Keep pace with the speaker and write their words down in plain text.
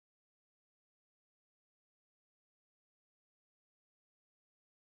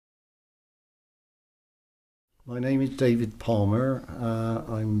My name is David Palmer.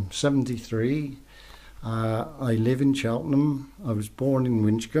 I'm 73. I live in Cheltenham. I was born in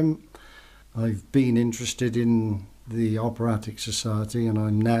Winchcombe. I've been interested in the Operatic Society, and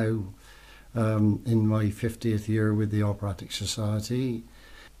I'm now in my 50th year with the Operatic Society.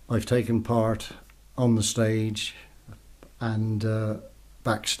 I've taken part on the stage and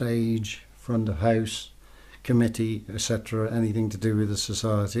backstage, front of house, committee, etc., anything to do with the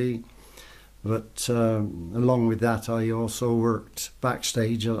society. But along with that, I also worked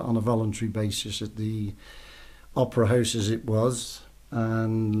backstage on a voluntary basis at the Opera House, as it was,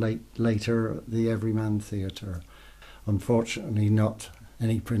 and later the Everyman Theatre. Unfortunately, not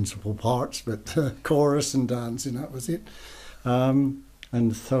any principal parts, but chorus and dancing, that was it. And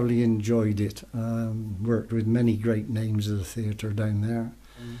thoroughly enjoyed it. Worked with many great names of the theatre down there.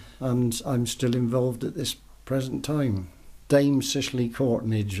 And I'm still involved at this present time. Dame Cicely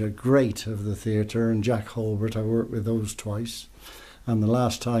Courtnage, a great of the theatre, and Jack Holbert, I worked with those twice. And the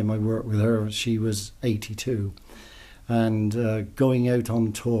last time I worked with her, she was 82. And going out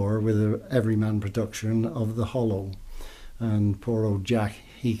on tour with an Everyman production of The Hollow. And poor old Jack,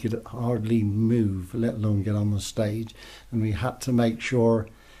 he could hardly move, let alone get on the stage. And we had to make sure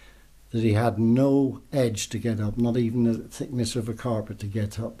that he had no edge to get up, not even the thickness of a carpet to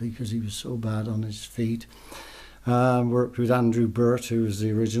get up, because he was so bad on his feet. Worked with Andrew Burt, who was the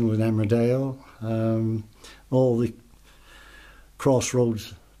original in Emmerdale. All the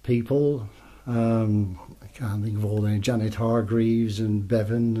Crossroads people. I can't think of all their Janet Hargreaves and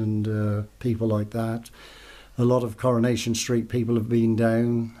Bevan and people like that. A lot of Coronation Street people have been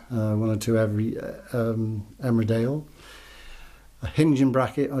down, one or two every Emmerdale. A Hinge and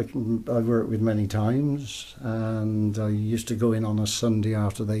Bracket I've worked with many times, and I used to go in on a Sunday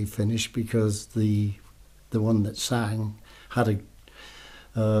after they finished, because the one that sang had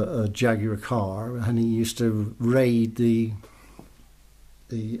a Jaguar car, and he used to raid the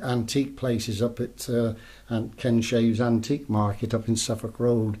antique places up at Ken Shave's Antique Market up in Suffolk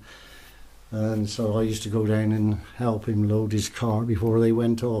Road. And so I used to go down and help him load his car before they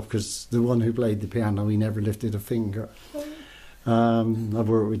went off, because the one who played the piano, he never lifted a finger. I've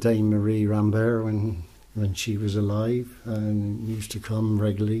worked with Dame Marie Rambert when she was alive, and used to come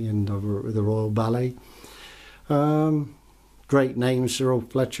regularly, and I've worked with the Royal Ballet. Great names, Cyril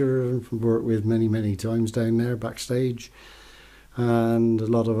Fletcher, I've worked with many times down there backstage, and a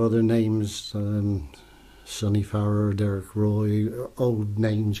lot of other names, Sonny Farrer, Derek Roy, old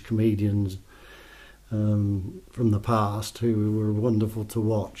names, comedians from the past who were wonderful to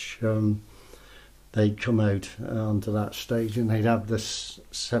watch. They'd come out onto that stage, and they'd have this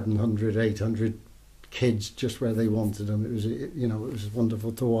 700, 800 kids just where they wanted them. It was, it was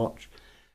wonderful to watch.